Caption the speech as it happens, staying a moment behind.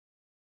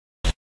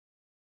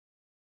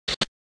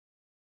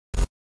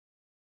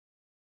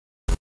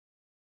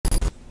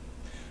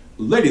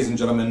ladies and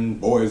gentlemen,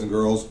 boys and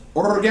girls,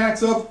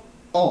 organics of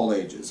all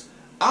ages.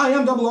 I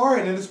am Double R,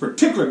 and in this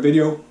particular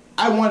video,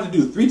 I wanted to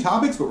do 3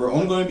 topics, but we're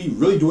only going to be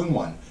really doing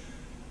 1.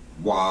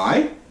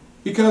 Why?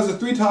 Because the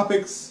 3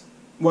 topics,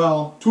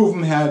 well, 2 of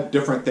them had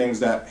different things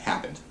that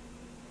happened.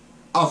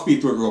 I'll speed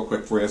through it real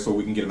quick for you so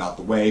we can get them out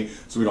the way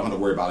so we don't have to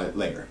worry about it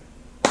later.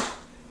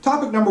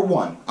 Topic number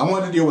 1, I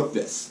wanted to deal with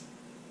this.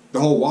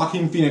 The whole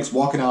Joaquin Phoenix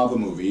walking out of the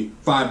movie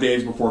 5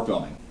 days before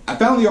filming. I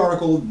found the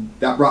article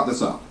that brought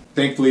this up.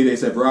 Thankfully, they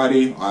said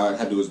Variety. All I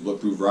had to do was look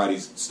through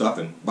Variety's stuff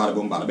and bada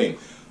boom, bada bing.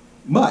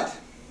 But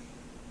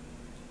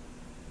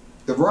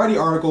the Variety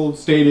article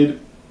stated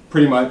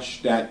pretty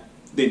much that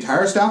the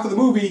entire staff of the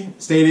movie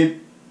stated,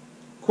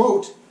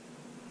 quote,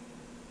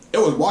 it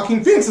was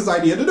Joaquin Phoenix's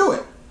idea to do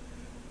it.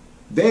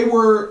 They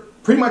were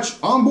pretty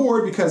much on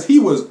board because he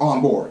was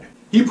on board.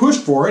 He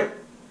pushed for it.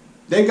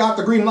 They got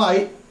the green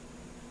light.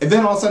 And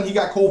then all of a sudden he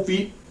got cold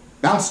feet,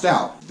 bounced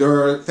out.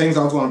 There are things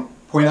I was going to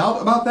point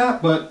out about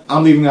that, but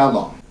I'm leaving that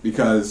alone.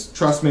 Because,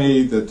 trust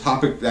me, the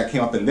topic that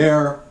came up in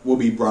there will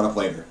be brought up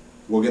later.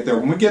 We'll get there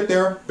when we get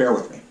there, bear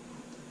with me.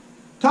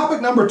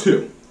 Topic number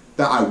 2,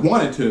 that I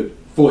wanted to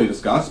fully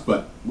discuss,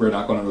 but we're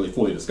not going to really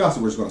fully discuss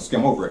it, we're just going to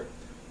skim over it.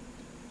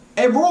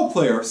 A role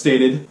player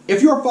stated,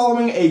 if you're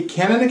following a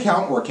canon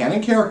account or a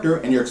canon character,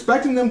 and you're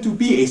expecting them to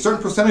be a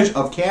certain percentage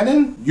of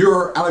canon,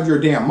 you're out of your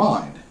damn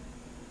mind.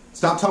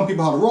 Stop telling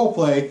people how to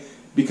roleplay,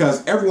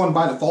 because everyone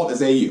by default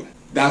is AU.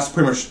 That's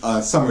pretty much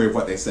a summary of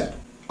what they said.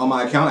 On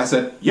my account, I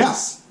said,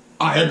 yes,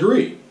 I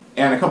agree.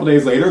 And a couple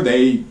days later,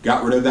 they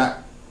got rid of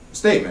that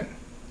statement.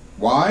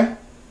 Why?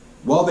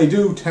 Well, they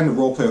do tend to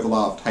roleplay with a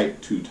lot of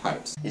type 2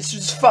 types. It's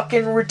just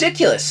fucking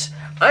ridiculous.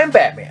 I'm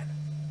Batman.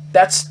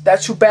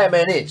 That's who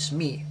Batman is,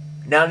 me,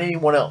 not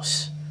anyone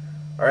else.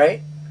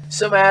 Alright?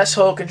 Some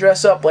asshole can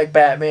dress up like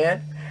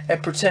Batman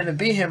and pretend to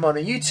be him on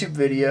a YouTube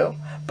video,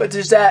 but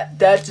that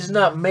does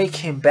not make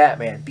him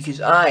Batman,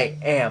 because I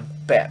am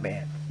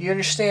Batman. You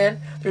understand?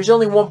 There's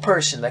only one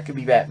person that could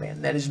be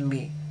Batman. That is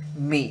me.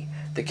 Me.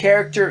 The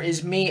character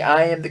is me.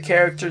 I am the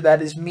character.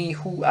 That is me,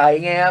 who I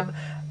am.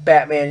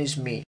 Batman is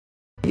me.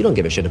 You don't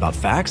give a shit about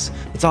facts.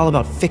 It's all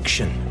about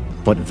fiction.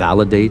 What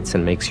validates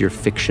and makes your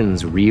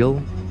fictions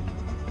real?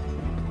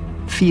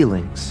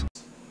 Feelings.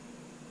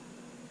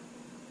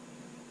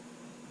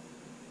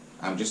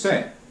 I'm just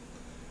saying.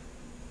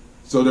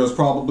 So there's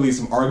probably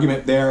some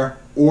argument there,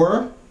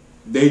 or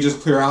they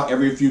just clear out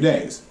every few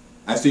days.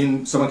 I've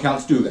seen some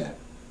accounts do that.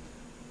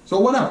 So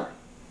whatever.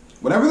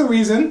 Whatever the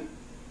reason,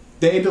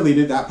 they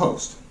deleted that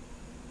post.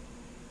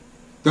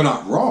 They're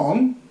not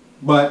wrong,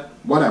 but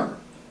whatever.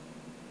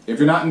 If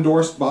you're not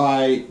endorsed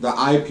by the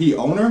IP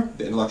owner,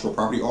 the intellectual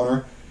property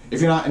owner,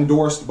 if you're not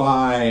endorsed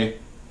by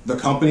the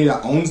company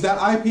that owns that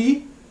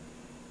IP,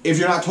 if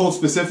you're not told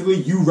specifically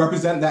you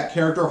represent that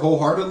character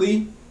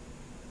wholeheartedly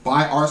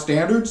by our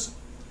standards,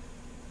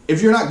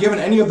 if you're not given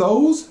any of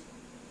those,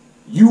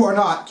 you are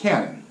not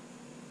canon.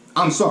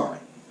 I'm sorry.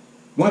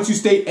 Once you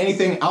state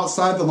anything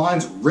outside the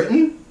lines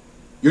written,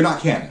 you're not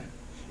canon.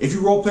 If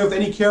you roleplay with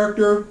any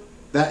character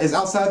that is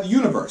outside the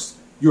universe,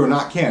 you are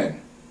not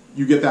canon.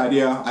 You get the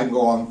idea. I can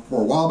go on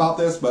for a while about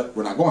this, but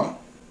we're not going to.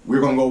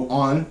 We're going to go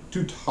on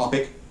to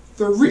topic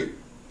 3.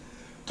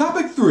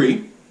 Topic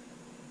 3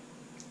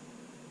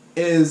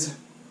 is,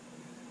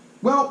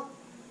 well,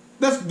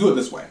 let's do it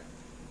this way.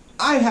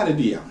 I had a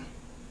DM.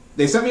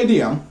 They sent me a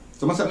DM.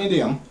 Someone sent me a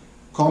DM.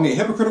 Called me a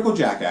hypocritical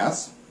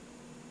jackass.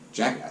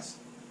 Jackass?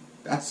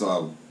 That's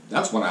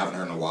one I haven't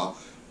heard in a while.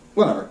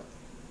 Whatever.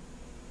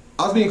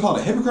 I was being called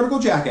a hypocritical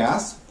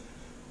jackass,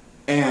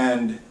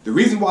 and the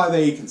reason why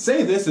they can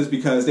say this is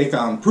because they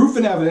found proof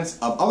and evidence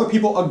of other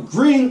people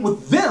agreeing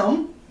with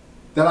them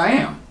that I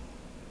am.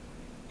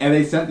 And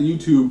they sent the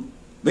YouTube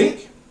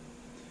link,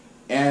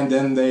 and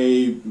then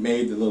they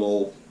made the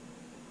little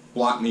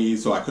block me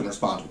so I couldn't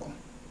respond to them.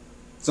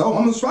 So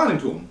I'm responding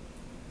to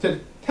them.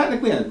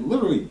 Technically, I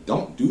literally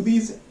don't do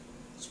these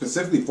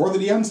specifically for the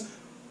DMs,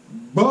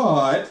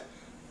 but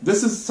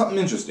this is something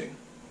interesting.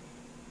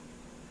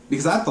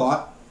 Because I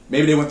thought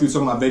maybe they went through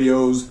some of my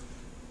videos,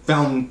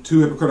 found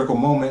 2 hypocritical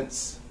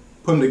moments,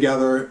 put them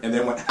together, and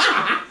then went,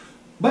 ha!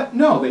 But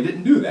no, they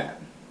didn't do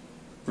that.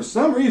 For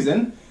some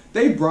reason,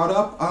 they brought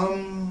up,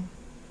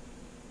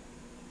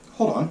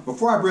 hold on,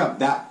 before I bring up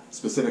that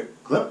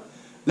specific clip,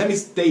 let me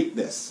state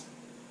this.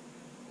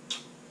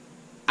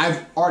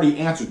 I've already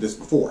answered this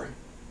before,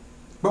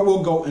 but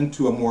we'll go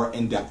into a more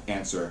in-depth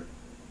answer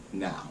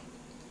now.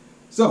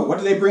 So, what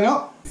did they bring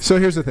up? So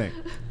here's the thing.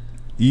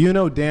 You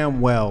know damn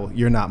well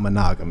you're not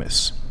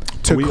monogamous.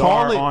 We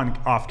are on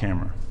off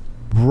camera.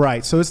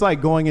 Right. So it's like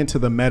going into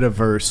the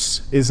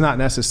metaverse is not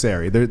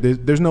necessary.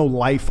 There's no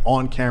life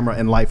on camera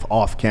and life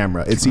off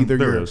camera. It's either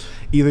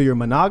you're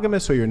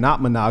monogamous or you're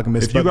not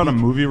monogamous. If you got a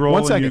movie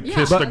role and you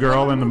kissed a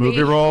girl in the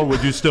movie role,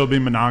 would you still be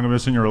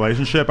monogamous in your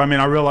relationship? I mean,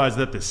 I realize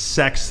that the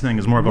sex thing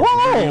is more of a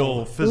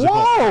real physical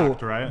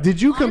act, right?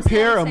 Did you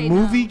compare a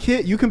movie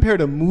kiss? You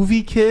compared a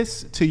movie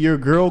kiss to your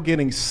girl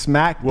getting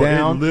smacked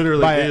down? It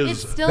literally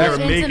is. They're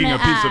making a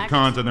piece of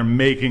content. They're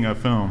making a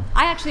film.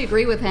 I actually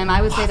agree with him.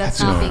 I would say that's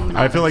not being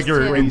monogamous. I feel like you're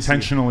you're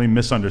intentionally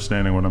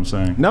misunderstanding what I'm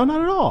saying. No,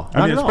 not at all.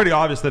 I mean, it's pretty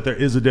obvious that there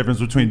is a difference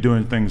between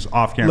doing things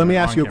off camera. Let me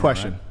ask you a camera,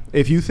 question. Right?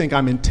 If you think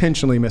I'm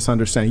intentionally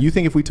misunderstanding, you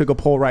think if we took a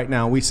poll right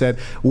now and we said,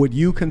 would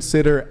you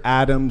consider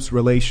Adam's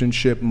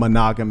relationship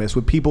monogamous?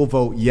 Would people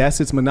vote yes,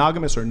 it's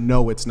monogamous, or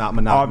no, it's not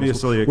monogamous?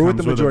 Obviously, it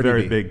comes with a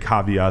very big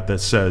caveat that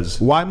says,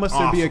 why must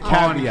there be a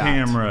caveat? On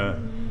camera,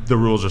 the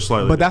rules are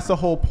slightly But that's the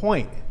whole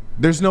point.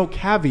 There's no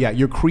caveat.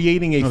 You're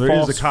creating a false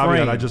there is a caveat.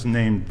 frame. I just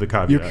named the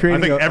caveat. You're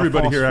creating I think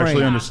everybody here frame.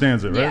 actually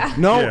understands it, right? Yeah.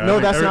 No,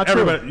 that's not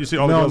true. You see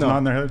all the girls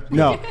nodding their head?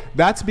 No,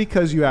 that's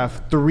because you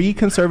have 3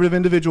 conservative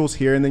individuals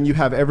here, and then you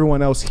have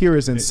everyone else here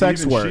is in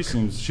sex work.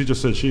 She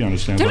just said she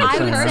understands. Dude, what I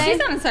I'm would saying, say she's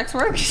not in sex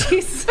work.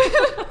 She's.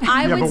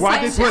 Yeah, but why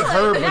did they put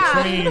her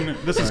between?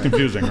 This is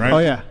confusing, right? Oh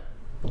yeah.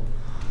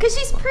 Because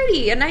she's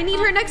pretty, and I need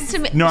her next to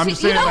me. No, I'm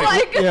just saying,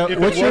 like, if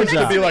what's it your works to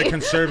job? be like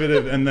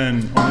conservative and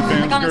then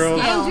OnlyFans girls,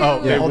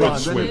 yeah, hold on,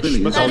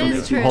 switch. But That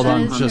is true. hold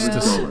on, That is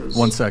just true.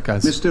 one sec,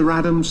 guys. Mr.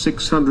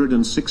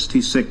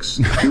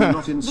 Adam666, do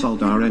not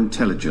insult our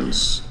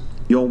intelligence.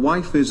 Your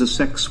wife is a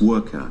sex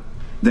worker.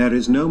 There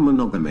is no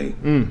monogamy.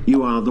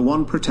 You are the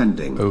one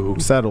pretending. Ooh.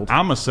 Settled.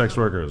 I'm a sex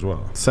worker as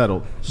well.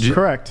 Settled.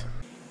 Correct.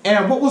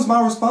 And what was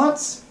my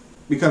response?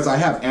 Because I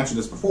have answered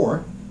this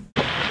before.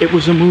 It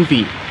was a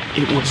movie.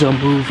 It was a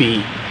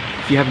movie.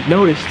 If you haven't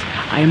noticed,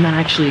 I am not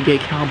actually a gay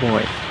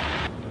cowboy.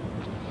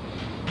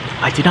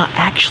 I did not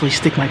actually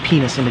stick my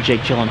penis into Jake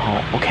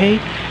Gyllenhaal, okay?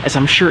 As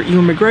I'm sure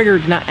Ewan McGregor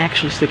did not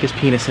actually stick his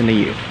penis into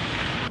you.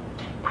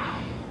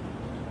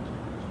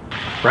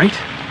 Right?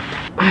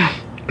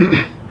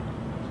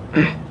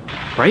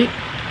 Right?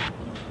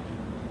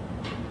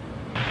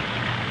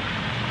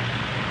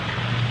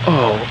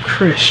 Oh,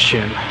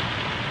 Christian.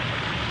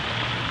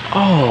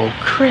 Oh,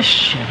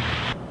 Christian.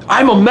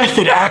 I'm a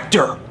method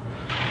actor!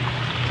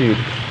 Dude,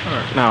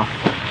 no.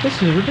 This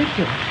is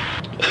ridiculous.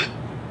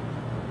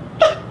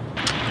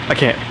 I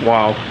can't.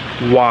 Wow.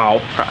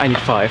 Wow. I need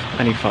 5.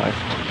 I need 5.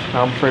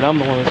 I'm afraid I'm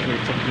the one that's going to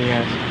be taking the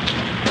ass.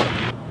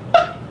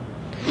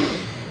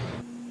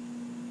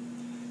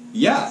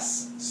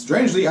 Yes,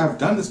 strangely, I've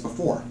done this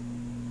before.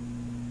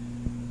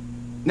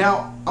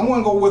 Now, I'm going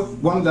to go with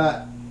one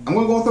that I'm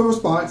going to go with a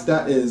response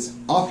that is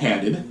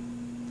offhanded,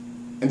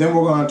 and then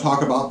we're going to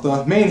talk about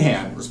the main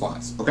hand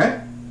response. Okay?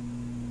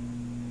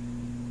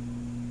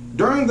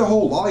 During the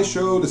whole Lolly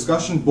Show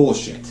discussion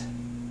bullshit,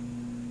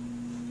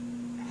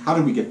 how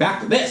did we get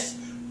back to this?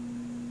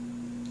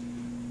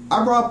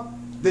 I brought up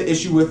the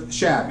issue with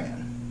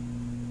Shadman.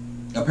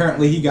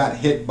 Apparently he got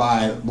hit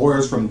by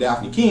lawyers from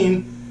Daphne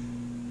Keene,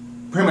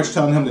 pretty much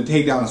telling him to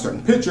take down a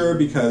certain picture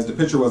because the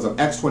picture was of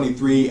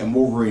X-23 and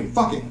Wolverine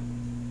fucking.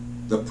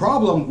 The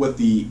problem with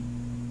the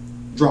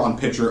drawn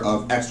picture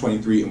of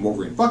X-23 and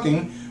Wolverine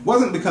fucking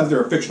wasn't because they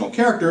were fictional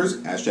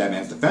characters, as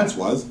Shadman's defense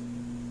was.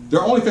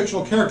 They're only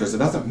fictional characters, it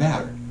doesn't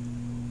matter.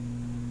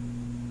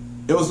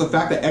 It was the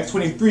fact that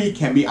X-23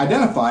 can be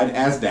identified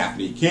as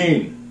Daphne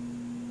Keene.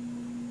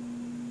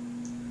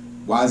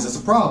 Why is this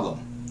a problem?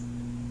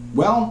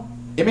 Well,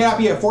 it may not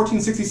be a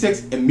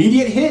 1466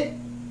 immediate hit,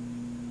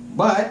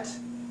 but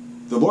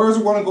the lawyers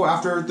want to go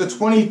after the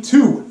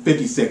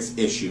 2256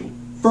 issue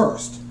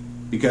first,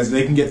 because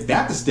they can get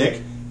that to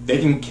stick, they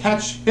can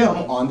catch him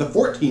on the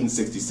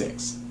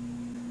 1466.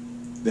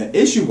 The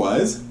issue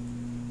was,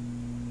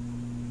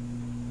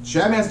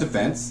 Shadman's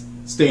defense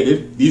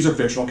stated, these are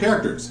fictional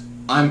characters.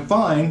 I'm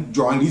fine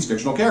drawing these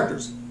fictional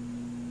characters.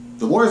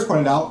 The lawyers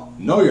pointed out,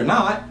 no you're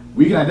not.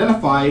 We can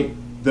identify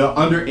the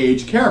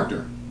underage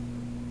character.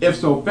 If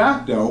so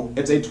facto,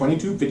 it's a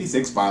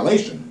 2256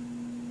 violation.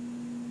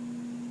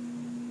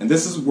 And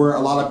this is where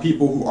a lot of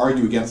people who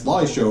argue against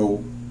Lolly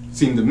Show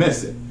seem to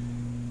miss it.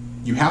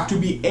 You have to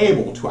be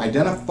able to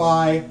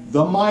identify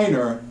the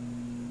minor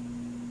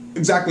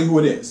exactly who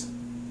it is.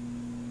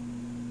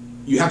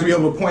 You have to be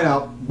able to point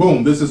out,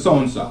 boom, this is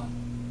so-and-so.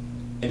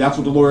 And that's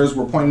what the lawyers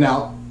were pointing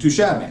out to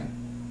Shadman.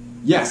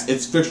 Yes,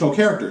 it's fictional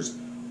characters,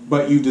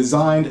 but you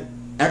designed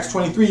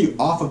X-23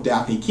 off of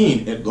Daphne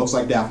Keene. It looks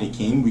like Daphne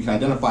Keene. We can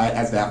identify it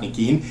as Daphne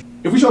Keene.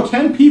 If we show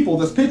 10 people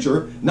this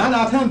picture, 9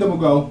 out of 10 of them will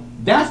go,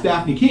 that's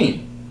Daphne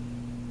Keene.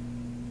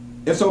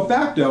 If so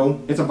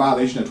facto, it's a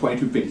violation of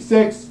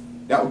 2256.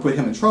 That would put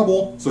him in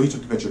trouble, so he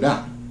took the picture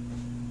down.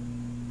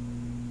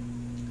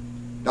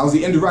 That was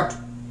the indirect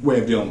way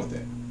of dealing with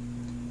it.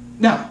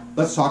 Now,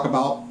 let's talk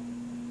about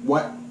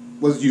what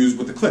was used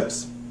with the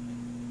clips.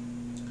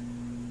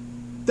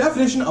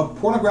 Definition of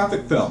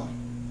pornographic film.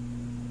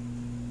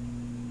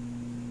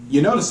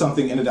 You notice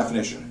something in the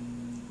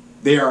definition.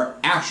 They are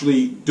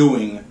actually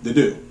doing the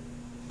do.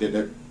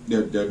 They're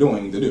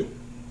doing the do.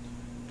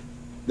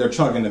 They're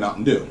chugging the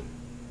Mountain Dew.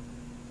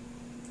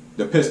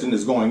 The piston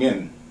is going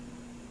in.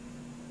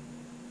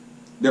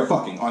 They're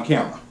fucking on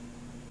camera.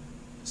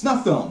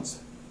 Snuff films.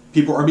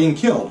 People are being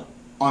killed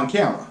on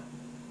camera.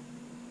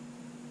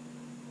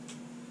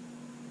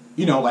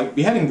 You know, like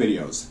beheading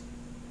videos.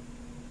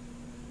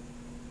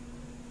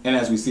 And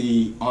as we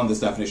see on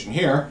this definition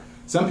here,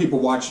 some people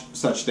watch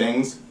such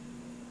things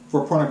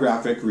for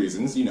pornographic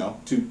reasons, you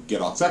know, to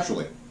get off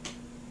sexually.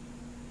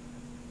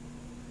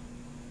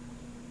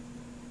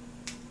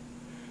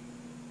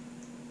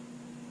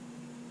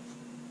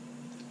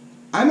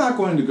 I'm not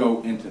going to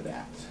go into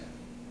that.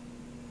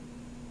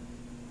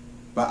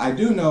 But I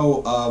do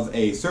know of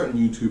a certain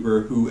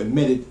YouTuber who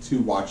admitted to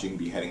watching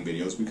beheading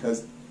videos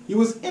because he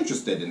was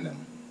interested in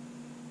them.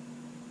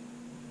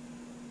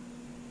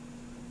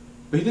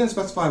 But he didn't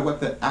specify what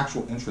the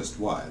actual interest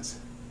was.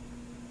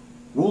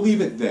 We'll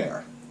leave it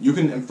there. You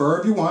can infer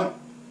if you want.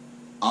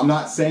 I'm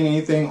not saying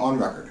anything on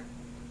record.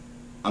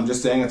 I'm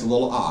just saying it's a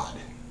little odd.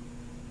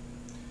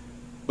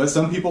 But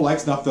some people like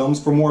snuff films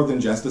for more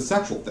than just a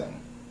sexual thing.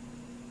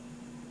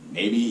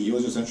 Maybe he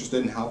was just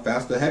interested in how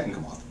fast the head can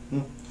come off.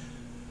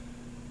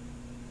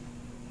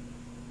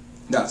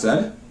 That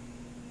said,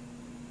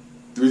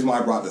 the reason why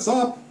I brought this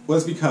up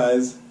was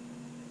because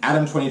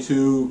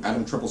Adam22,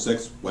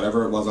 Adam666,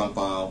 whatever it was on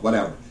file,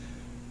 whatever.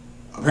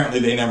 Apparently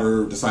they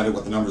never decided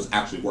what the numbers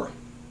actually were.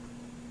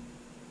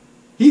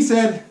 He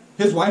said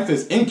his wife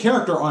is in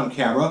character on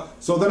camera,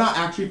 so they're not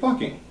actually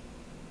fucking.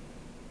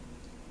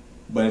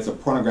 But it's a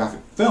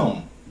pornographic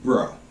film,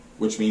 bro,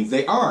 which means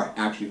they are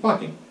actually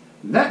fucking.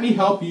 Let me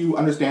help you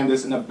understand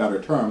this in a better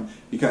term,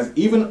 because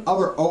even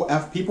other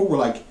OF people were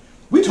like,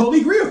 we totally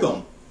agree with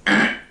them.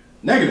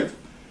 Negative.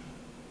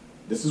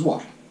 This is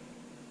why.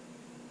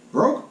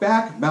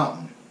 Brokeback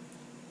Mountain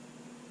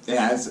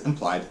has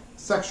implied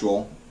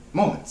sexual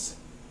moments.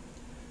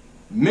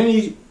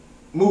 Many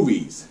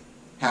movies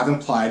have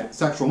implied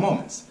sexual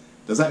moments.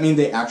 Does that mean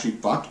they actually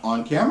fucked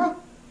on camera?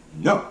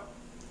 No.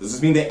 Does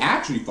this mean they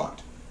actually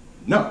fucked?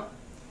 No.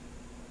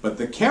 But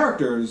the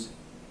characters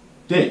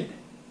did.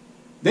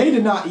 They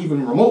did not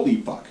even remotely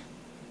fuck.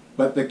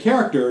 But the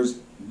characters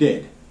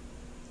did.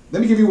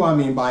 Let me give you what I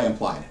mean by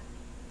implied.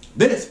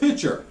 This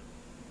picture,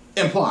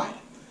 implied.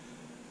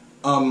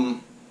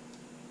 Anakin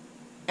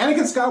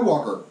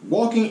Skywalker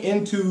walking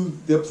into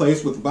the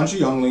place with a bunch of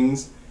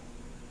younglings.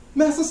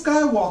 Master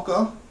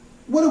Skywalker,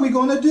 what are we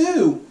going to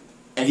do?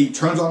 And he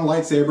turns on a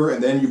lightsaber,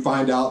 and then you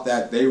find out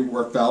that they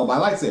were felled by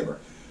lightsaber.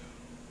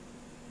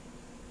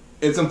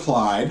 It's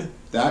implied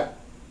that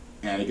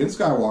Anakin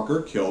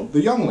Skywalker killed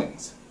the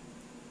younglings.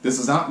 This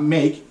does not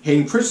make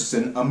Hayden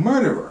Christensen a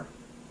murderer,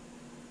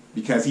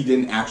 because he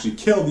didn't actually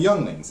kill the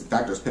younglings. In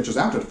fact, there's pictures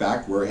after the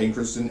fact where Hayden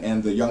Christensen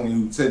and the youngling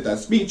who said that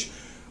speech,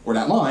 or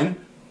that line,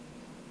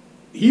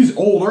 he's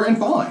older and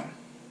fine.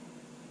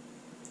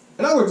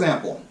 Another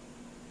example.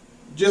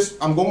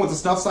 I'm going with the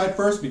stuff side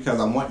first because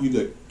I want you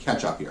to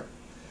catch up here.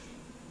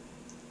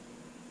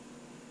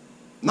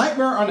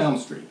 Nightmare on Elm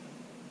Street.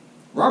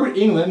 Robert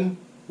Englund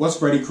was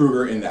Freddy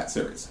Krueger in that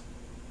series.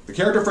 The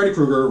character Freddy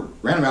Krueger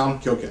ran around,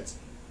 killed kids.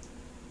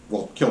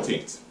 Well, killed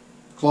teens.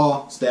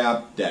 Claw,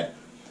 stab, dead.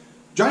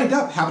 Johnny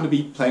Depp happened to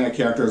be playing a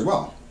character as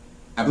well.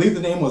 I believe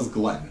the name was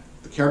Glenn.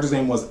 The character's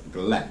name was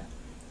Glenn.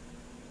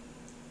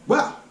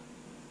 Well,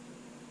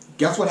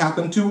 guess what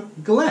happened to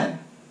Glenn?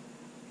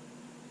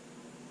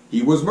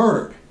 He was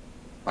murdered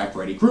by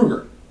Freddy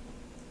Krueger.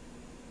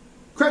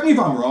 Correct me if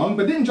I'm wrong,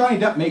 but didn't Johnny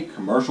Depp make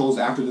commercials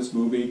after this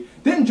movie?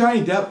 Didn't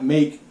Johnny Depp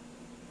make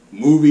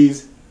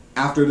movies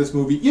after this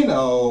movie? You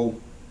know,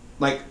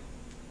 like,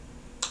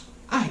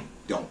 I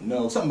don't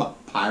know, something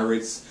about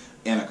pirates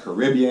and a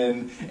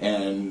Caribbean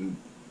and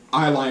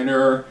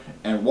eyeliner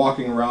and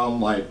walking around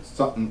like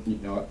something, you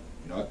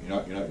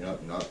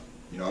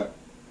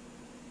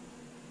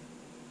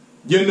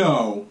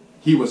know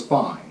he was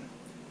fine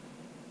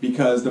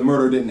because the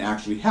murder didn't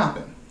actually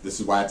happen. This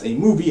is why it's a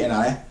movie and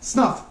not a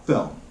snuff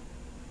film.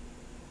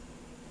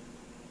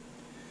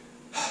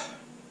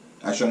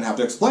 I shouldn't have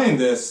to explain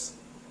this,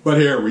 but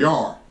here we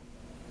are.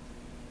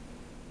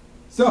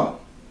 So,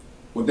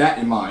 with that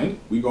in mind,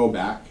 we go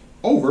back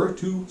over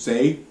to,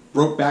 say,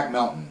 Brokeback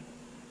Mountain.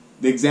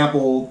 The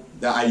example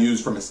that I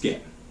used from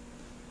Escape.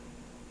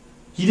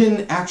 He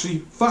didn't actually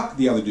fuck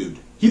the other dude.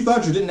 Heath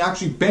Ledger didn't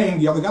actually bang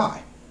the other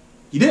guy.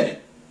 He did.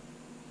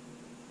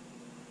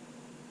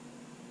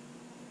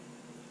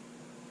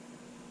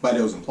 But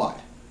it was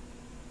implied.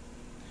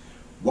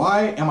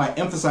 Why am I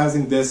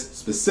emphasizing this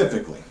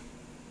specifically?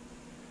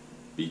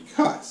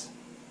 Because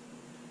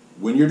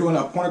when you're doing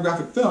a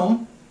pornographic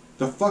film,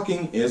 the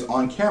fucking is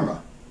on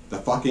camera. The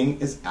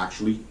fucking is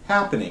actually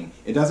happening.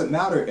 It doesn't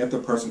matter if the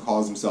person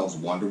calls themselves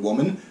Wonder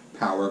Woman,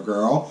 Power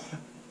Girl,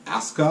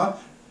 Asuka.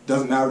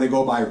 Doesn't matter if they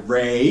go by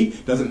Ray.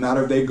 Doesn't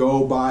matter if they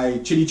go by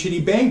Chitty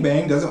Chitty Bang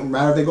Bang. Doesn't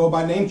matter if they go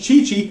by the name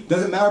Chi Chi.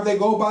 Doesn't matter if they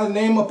go by the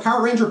name of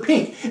Power Ranger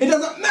Pink. It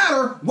doesn't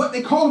matter what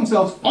they call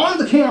themselves on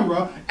the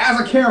camera as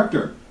a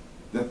character.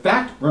 The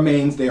fact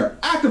remains they are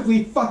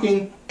actively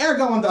fucking,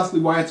 ergo and thusly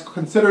why it's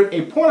considered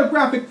a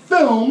pornographic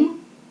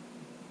film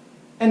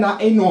and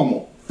not a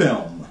normal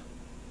film.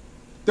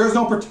 There's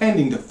no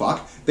pretending to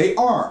fuck. They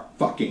are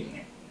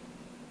fucking.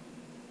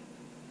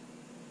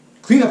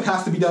 Cleanup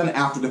has to be done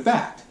after the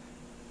fact.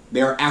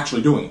 They are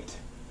actually doing it.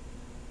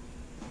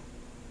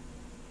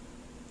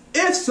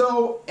 If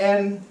so,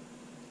 and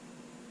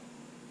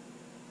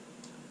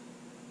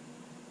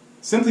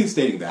simply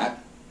stating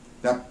that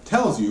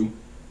tells you,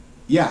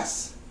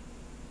 yes,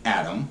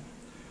 Adam,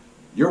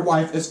 your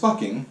wife is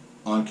fucking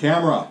on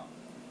camera.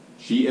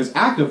 She is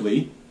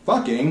actively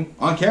fucking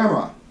on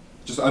camera,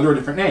 just under a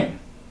different name.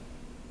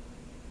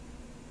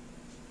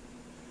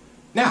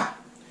 Now,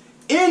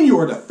 In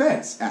your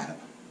defense, Adam,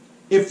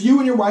 if you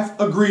and your wife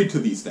agreed to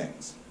these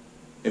things,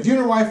 if you and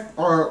your wife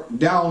are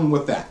down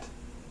with that,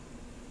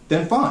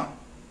 then fine.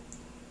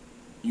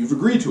 You've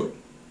agreed to it.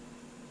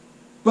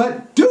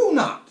 But do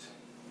not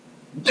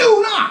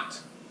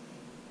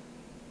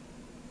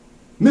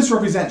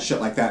misrepresent shit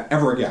like that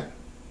ever again.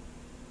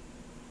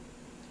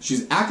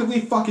 She's actively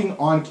fucking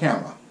on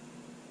camera.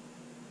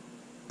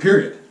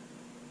 Period.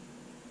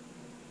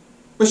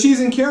 But she's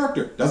in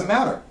character. Doesn't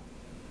matter.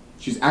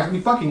 She's actively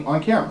fucking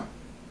on camera.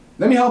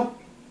 Let me help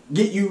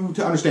get you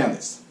to understand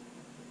this.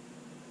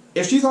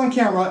 If she's on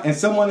camera and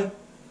someone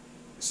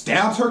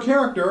stabs her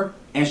character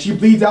and she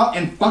bleeds out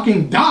and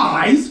fucking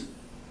dies,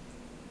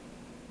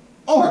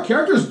 oh, her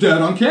character's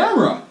dead on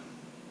camera.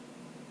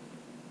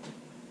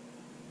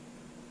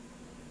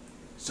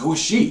 So is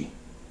she.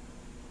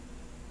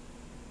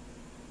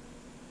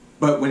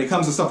 But when it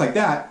comes to stuff like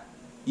that,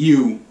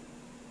 you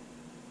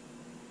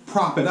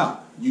prop it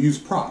up. You use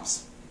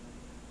props.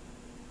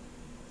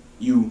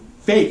 You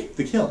fake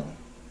the killing.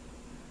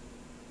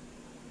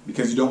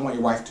 Because you don't want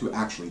your wife to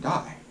actually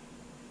die.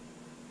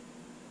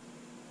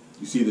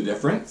 You see the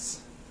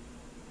difference?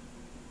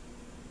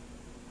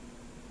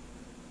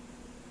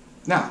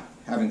 Now,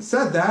 having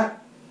said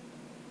that,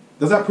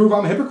 does that prove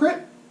I'm a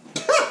hypocrite?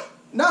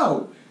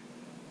 No!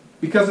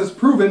 Because it's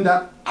proven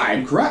that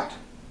I'm correct.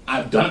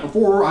 I've done it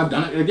before, I've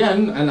done it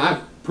again, and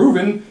I've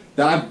proven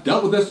that I've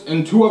dealt with this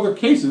in 2 other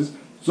cases,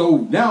 so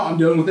now I'm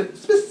dealing with it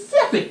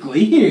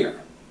specifically here.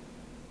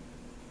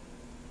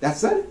 That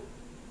said,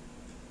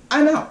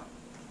 I'm out.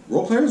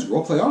 Role players,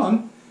 role play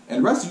on, and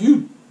the rest of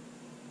you,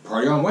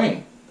 party on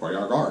Wayne, party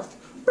on Garth.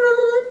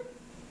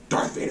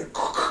 Darth Vader,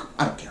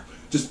 I don't care.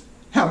 Just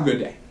have a good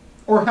day.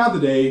 Or have the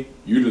day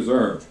you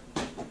deserve.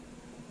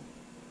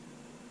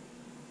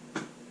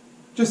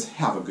 Just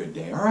have a good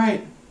day,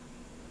 alright?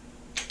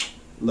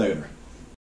 Later.